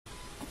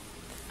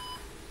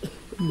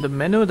The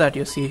menu that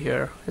you see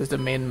here is the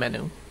main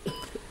menu.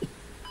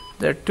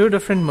 There are two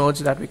different modes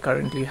that we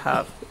currently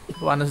have.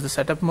 One is the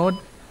setup mode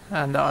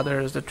and the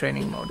other is the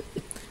training mode.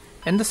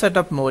 In the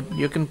setup mode,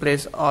 you can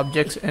place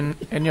objects in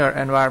your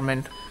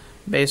environment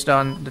based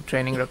on the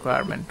training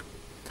requirement.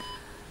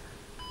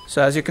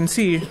 So as you can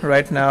see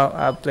right now,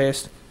 I've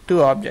placed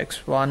two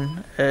objects.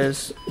 One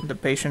is the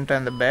patient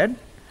and the bed,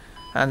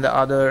 and the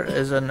other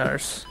is a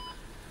nurse.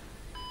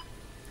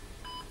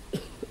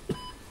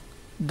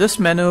 This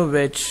menu,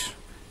 which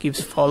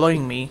keeps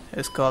following me,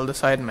 is called the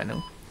side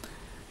menu.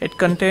 It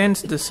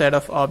contains the set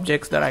of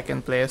objects that I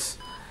can place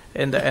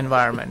in the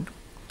environment.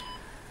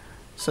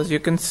 So as you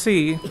can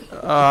see,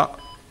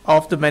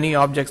 of the many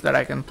objects that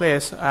I can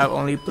place, I have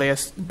only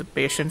placed the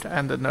patient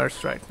and the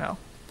nurse right now.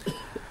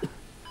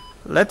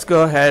 Let's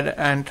go ahead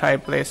and try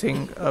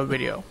placing a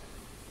video.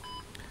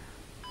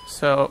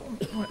 So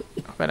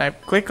when I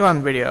click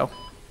on video,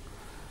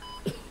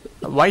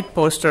 a white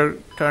poster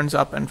turns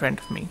up in front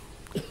of me.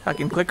 I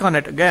can click on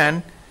it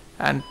again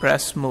and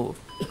press move.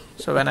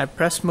 So when I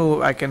press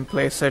move, I can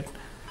place it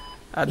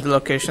at the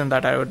location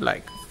that I would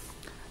like.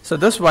 So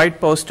this white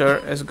poster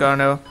is going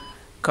to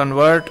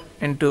convert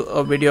into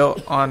a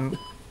video on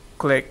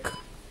click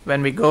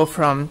when we go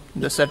from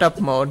the setup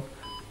mode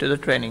to the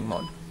training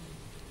mode.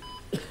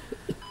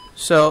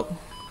 So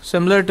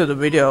similar to the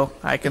video,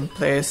 I can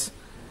place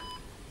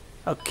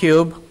a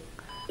cube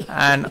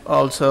and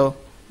also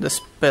the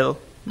spill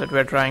that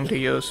we're trying to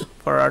use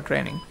for our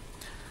training.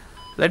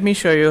 Let me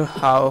show you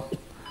how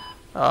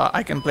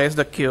I can place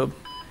the cube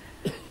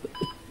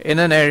in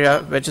an area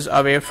which is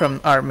away from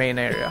our main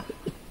area.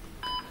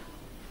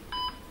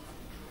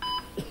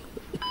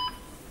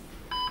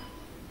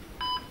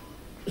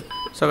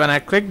 So when I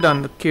clicked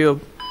on the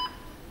cube,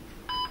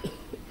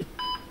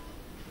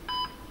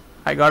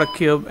 I got a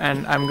cube,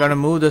 and I'm going to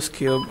move this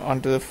cube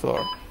onto the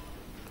floor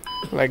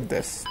like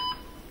this.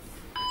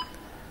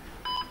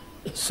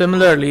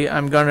 Similarly,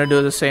 I'm going to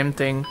do the same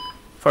thing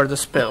for the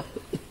spill.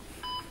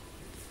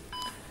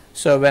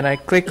 So when I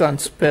click on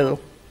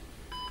spill,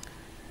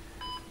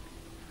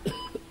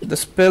 the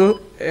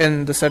spill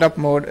in the setup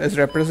mode is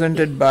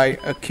represented by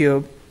a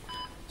cube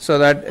so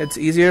that it's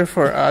easier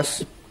for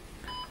us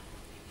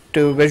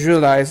to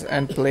visualize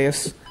and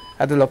place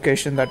at the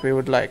location that we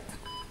would like.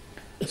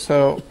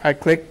 So I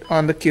clicked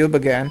on the cube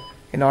again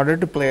in order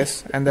to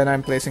place, and then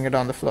I'm placing it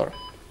on the floor.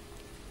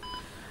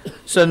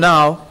 So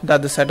now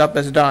that the setup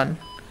is done,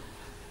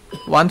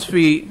 once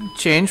we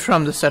change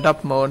from the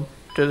setup mode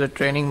to the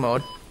training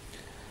mode,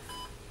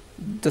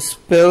 the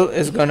spill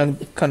is going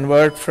to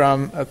convert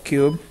from a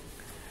cube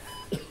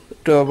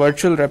to a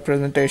virtual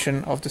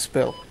representation of the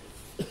spill.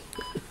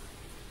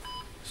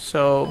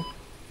 So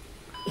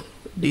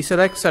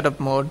deselect setup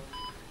mode,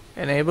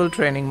 enable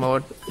training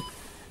mode,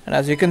 and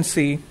as you can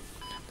see,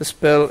 the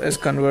spill is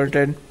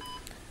converted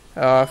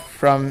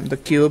from the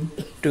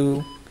cube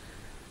to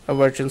a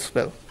virtual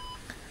spill.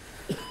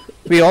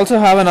 We also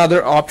have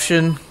another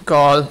option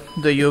called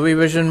the UV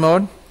vision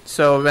mode.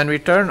 So when we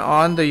turn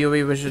on the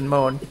UV vision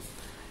mode,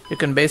 you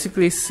can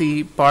basically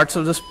see parts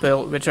of the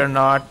spill which are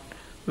not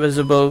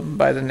visible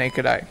by the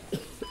naked eye.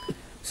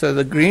 So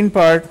the green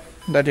part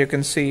that you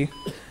can see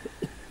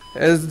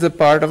is the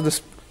part of the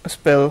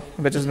spill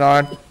which is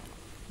not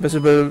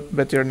visible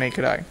with your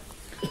naked eye.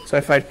 So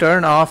if I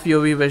turn off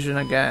UV vision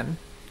again,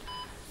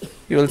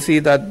 you will see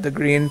that the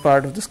green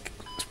part of the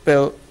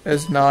spill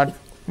is not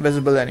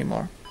visible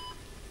anymore.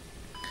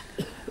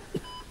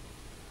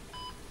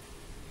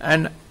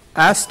 And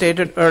as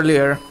stated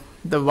earlier,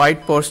 the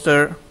white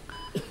poster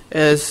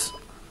is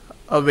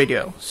a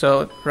video.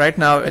 So right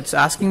now it's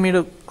asking me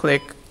to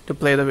click to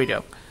play the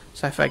video.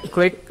 So if I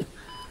click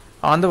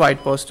on the white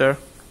poster,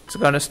 it's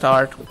going to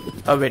start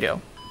a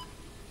video.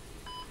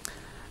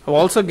 I've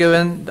also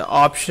given the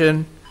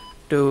option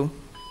to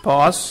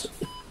pause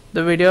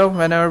the video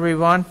whenever we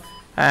want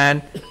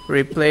and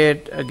replay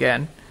it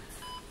again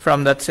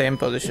from that same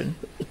position.